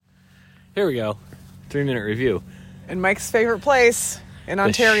Here we go. 3-minute review. In Mike's favorite place in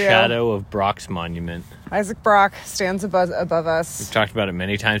Ontario. The shadow of Brock's monument. Isaac Brock stands above us. We've talked about it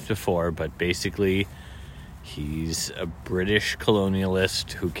many times before, but basically he's a British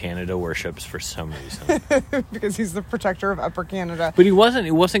colonialist who Canada worships for some reason. Because he's the protector of Upper Canada. But he wasn't.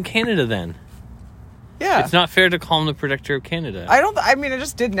 It wasn't Canada then. Yeah. It's not fair to call him the protector of Canada. I mean, I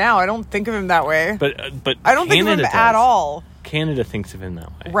just did now. I don't think of him that way. But I don't think of him Canada at does. all. Canada thinks of him that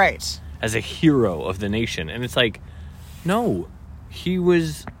way. Right. As a hero of the nation. And it's like, no. He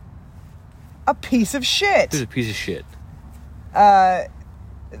was A piece of shit. a piece of shit.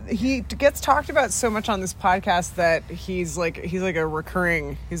 He gets talked about so much on this podcast that he's like a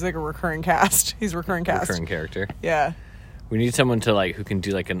recurring cast. He's a recurring cast. Recurring character. Yeah. We need someone to who can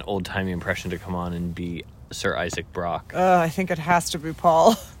do an old-timey impression to come on and be Sir Isaac Brock. I think it has to be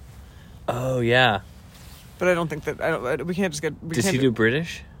Paul. Oh, yeah. But I don't think that we can't just get. Does he do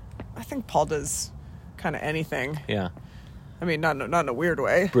British? I think Paul does kind of anything. Yeah. I mean, not in a weird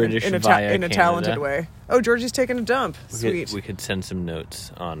way. British in a via in a talented Canada. way. Oh, Georgie's taking a dump. Sweet. We could send some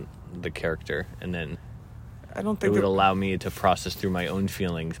notes on the character, and then I don't it think would allow me to process through my own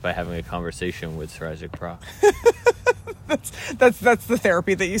feelings by having a conversation with Sir Isaac Brock. that's the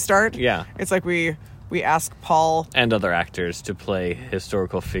therapy that you start. Yeah. It's like we ask Paul And other actors to play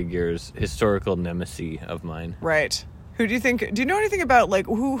historical figures, historical nemesis of mine. Right. Who do you think? Do you know anything about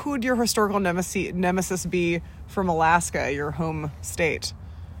who would your historical nemesis be from Alaska, your home state?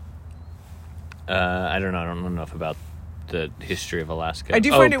 I don't know. I don't know enough about the history of Alaska. I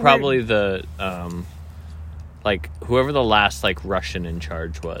do find it probably weird. the whoever the last Russian in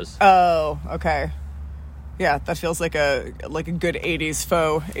charge was. Oh, okay. Yeah, that feels like a good 80s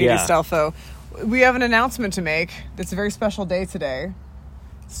foe, 80s style foe. We have an announcement to make. It's a very special day today.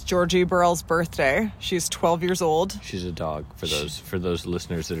 It's Georgie Burrell's birthday. She's 12 years old. She's a dog for those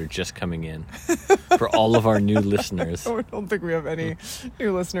listeners that are just coming in. For all of our new listeners. I don't think we have any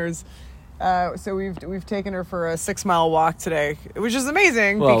new listeners. So we've taken her for a 6-mile walk today, which is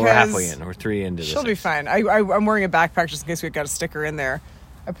amazing. Well, because we're halfway in. We're 3 into this. She'll be fine. I'm wearing a backpack just in case we've got a sticker in there.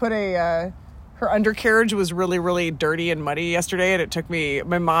 I put her undercarriage was really, really dirty and muddy yesterday, and it took me...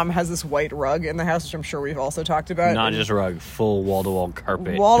 My mom has this white rug in the house, which I'm sure we've also talked about. Not just rug, full wall-to-wall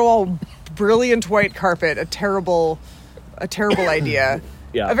carpet. Wall-to-wall, brilliant white carpet. A terrible idea.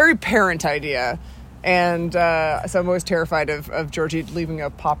 Yeah. A very parent idea. And so I'm always terrified of Georgie leaving a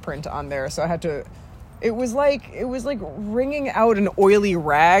paw print on there. So I had to... It was like wringing out an oily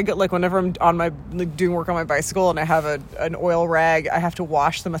rag. Like whenever I'm on my doing work on my bicycle and I have an oil rag, I have to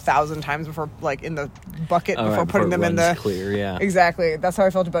wash them 1,000 times before in the bucket before putting them in the clear. Yeah, exactly. That's how I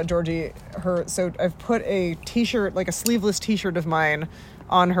felt about Georgie. So I've put a t-shirt, a sleeveless t-shirt of mine,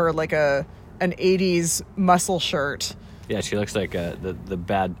 on her an 80s muscle shirt. Yeah, she looks like the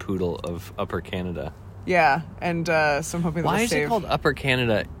bad poodle of Upper Canada. Yeah, and so I'm hoping that Why is it called Upper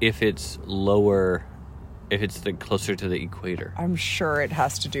Canada if it's lower? If it's closer to the equator? I'm sure it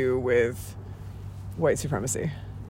has to do with white supremacy.